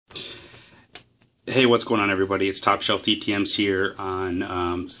Hey, what's going on, everybody? It's Top Shelf TTMs here on,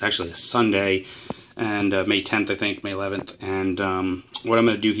 it's actually a Sunday, and May 10th, I think, May 11th. And what I'm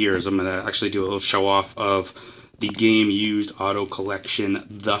going to do here is I'm going to actually do a little show off of the game used auto collection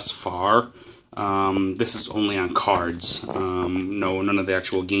thus far. This is only on cards. No, none of the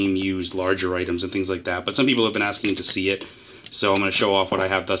actual game used larger items and things like that. But some people have been asking to see it, so I'm going to show off what I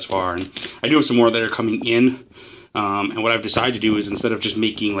have thus far. And I do have some more that are coming in. And what I've decided to do is, instead of just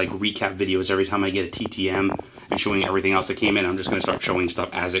making like recap videos every time I get a TTM and showing everything else that came in, I'm just going to start showing stuff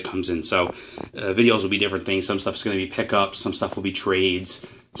as it comes in. So videos will be different things. Some stuff's going to be pickups, some stuff will be trades,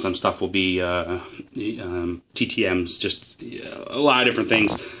 some stuff will be TTMs, just a lot of different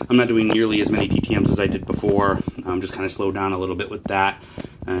things. I'm not doing nearly as many TTMs as I did before. I'm just kind of slowed down a little bit with that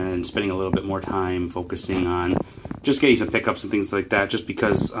and spending a little bit more time focusing on just getting some pickups and things like that, just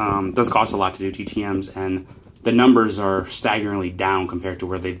because it does cost a lot to do TTMs, and the numbers are staggeringly down compared to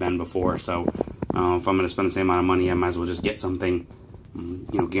where they've been before. So if I'm going to spend the same amount of money, I might as well just get something,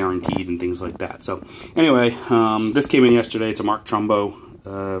 guaranteed and things like that. So anyway, this came in yesterday. It's a Mark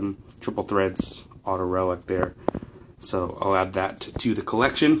Trumbo triple threads auto relic there. So I'll add that to the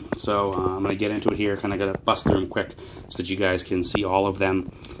collection. So I'm going to get into it here. Kind of going to bust through them quick so that you guys can see all of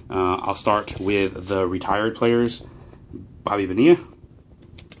them. I'll start with the retired players. Bobby Bonilla.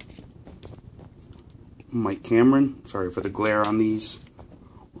 Mike Cameron, sorry for the glare on these.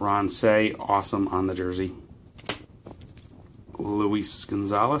 Ron Cey, awesome on the jersey. Luis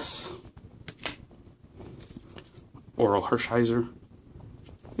Gonzalez. Oral Hershiser.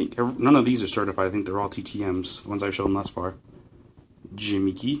 I think none of these are certified. I think they're all TTMs, the ones I've shown thus far.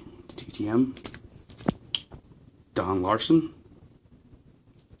 Jimmy Key, TTM. Don Larson.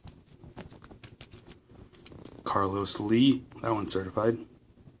 Carlos Lee, that one's certified.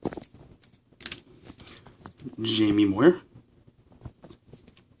 Jamie Moyer,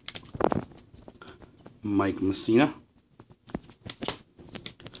 Mike Messina,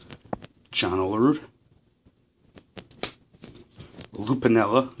 John Olerud,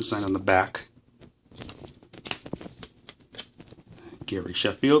 Lupinella, who signed on the back, Gary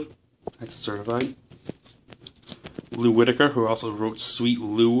Sheffield, that's certified, Lou Whitaker, who also wrote Sweet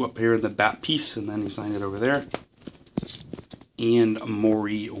Lou up here in the bat piece, and then he signed it over there, and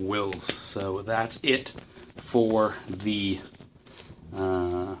Maury Wills. So that's it for the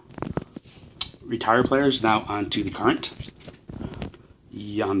retired players. Now on to the current.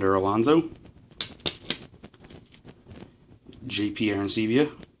 Yonder Alonso, JP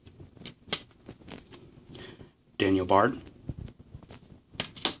Arencibia, Daniel Bard,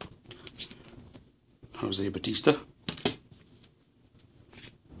 Jose Batista,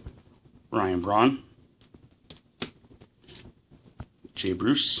 Ryan Braun, Jay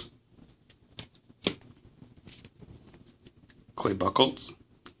Bruce, Clay Buchholz,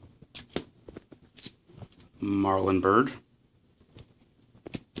 Marlon Byrd,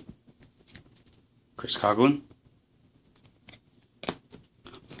 Chris Coughlin,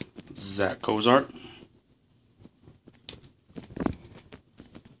 Zach Cozart,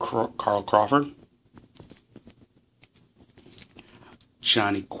 Carl Crawford,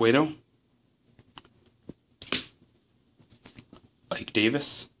 Johnny Cueto, Ike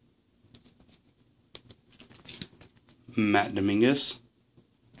Davis, Matt Dominguez,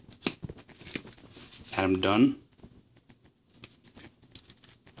 Adam Dunn,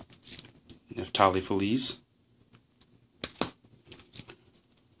 Neftali Feliz,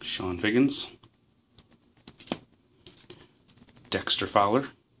 Sean Figgins, Dexter Fowler,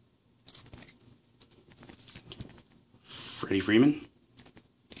 Freddie Freeman,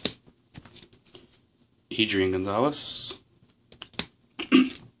 Adrian Gonzalez,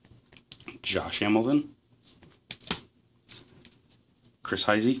 Josh Hamilton, Chris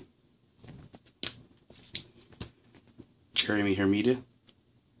Heisey, Jeremy Hermida,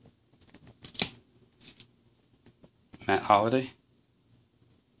 Matt Holliday,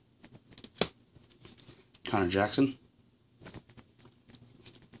 Connor Jackson,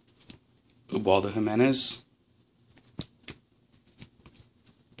 Ubaldo Jimenez,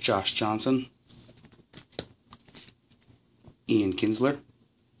 Josh Johnson, Ian Kinsler,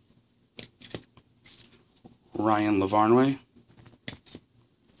 Ryan Lavarnway,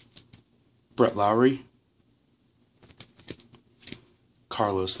 Brett Lowry,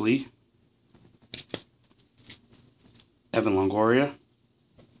 Carlos Lee, Evan Longoria,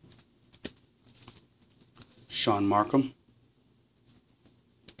 Sean Markham,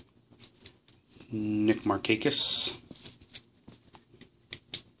 Nick Markakis,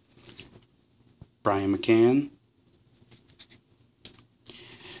 Brian McCann,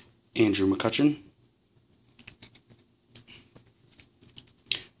 Andrew McCutcheon,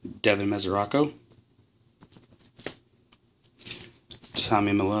 Devin Mesoraco,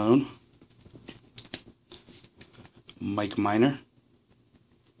 Tommy Malone, Mike Minor,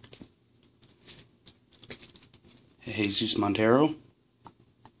 Jesus Montero,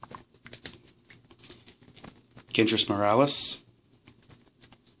 Kendrys Morales,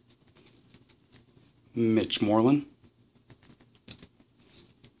 Mitch Moreland,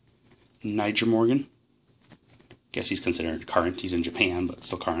 Nyjer Morgan, guess he's considered current, he's in Japan, but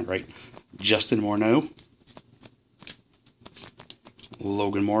still current, right? Justin Morneau,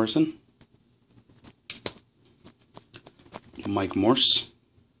 Logan Morrison, Mike Morse,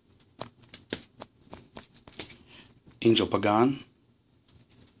 Angel Pagan,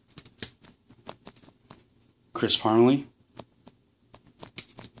 Chris Parnley,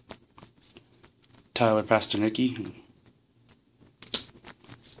 Tyler Pasternicki,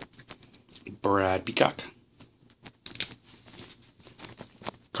 Brad Peacock,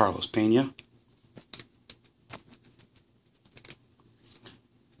 Carlos Pena,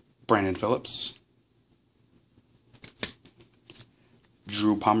 Brandon Phillips,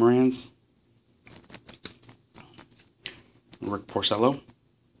 Drew Pomeranz, Rick Porcello,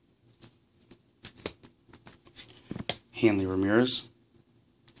 Hanley Ramirez,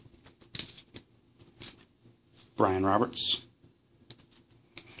 Brian Roberts,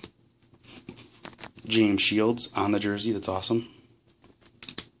 James Shields on the jersey, that's awesome,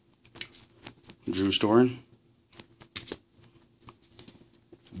 Drew Storen,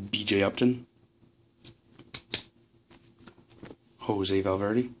 BJ Upton, Jose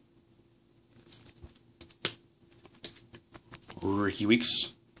Valverde, Ricky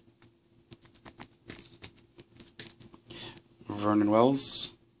Weeks, Vernon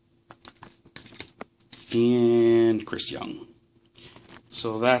Wells, and Chris Young.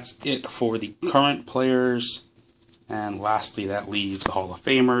 So that's it for the current players. And lastly, that leaves the Hall of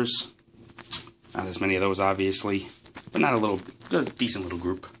Famers. Not as many of those, obviously, but not a decent little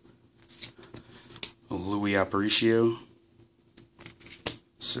group. Louis Aparicio,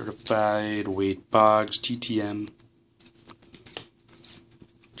 certified. Wade Boggs, TTM.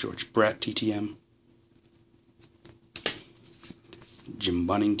 George Brett, TTM. Jim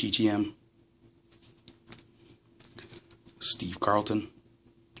Bunning, TTM. Steve Carlton,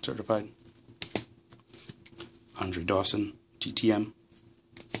 certified. Andre Dawson, TTM.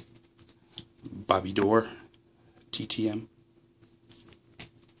 Bobby Doerr, TTM.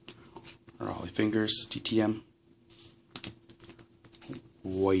 Raleigh Fingers, TTM.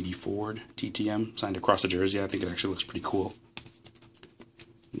 Whitey Ford, TTM. Signed across the jersey. I think it actually looks pretty cool.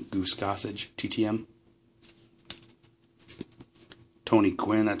 Goose Gossage, TTM. Tony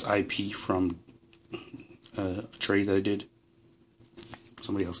Gwynn, that's IP from a trade that I did.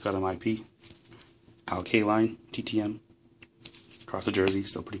 Somebody else got him IP. Al Kaline, TTM. Across the jersey,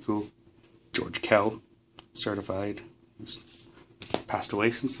 still pretty cool. George Kell, certified. He's passed away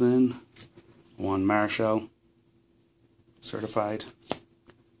since then. Juan Marichal, certified.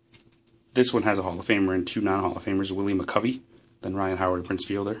 This one has a Hall of Famer and two non-Hall of Famers, Willie McCovey, then Ryan Howard and Prince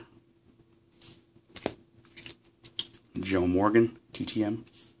Fielder. Joe Morgan, TTM.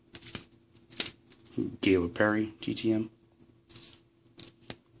 Gaylord Perry, TTM.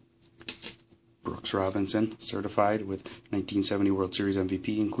 Brooks Robinson, certified with 1970 World Series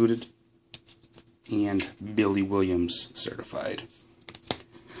MVP included. And Billy Williams, certified.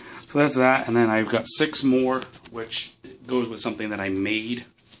 So that's that, and then I've got 6 more, which goes with something that I made.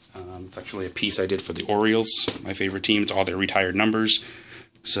 It's actually a piece I did for the Orioles, my favorite team. It's all their retired numbers,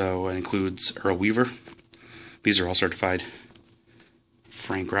 so it includes Earl Weaver. These are all certified.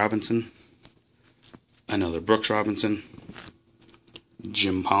 Frank Robinson, another Brooks Robinson,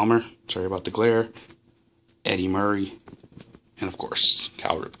 Jim Palmer, sorry about the glare, Eddie Murray, and of course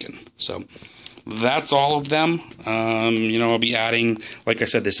Cal Ripken. So that's all of them. I'll be adding, like I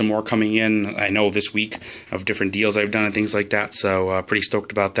said, there's some more coming in, I know, this week of different deals I've done and things like that, so pretty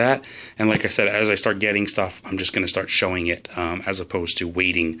stoked about that. And like I said, as I start getting stuff, I'm just going to start showing it, as opposed to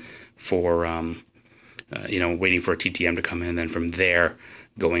waiting for, waiting for a TTM to come in, and then from there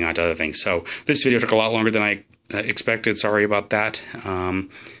going on to other things. So this video took a lot longer than I expected, sorry about that,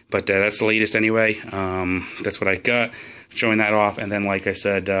 but that's the latest anyway. That's what I got, showing that off, and then like I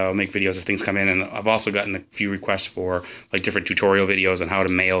said, I'll make videos as things come in, and I've also gotten a few requests for like different tutorial videos on how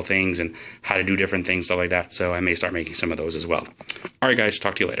to mail things and how to do different things, stuff like that, so I may start making some of those as well. Alright guys,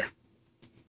 talk to you later.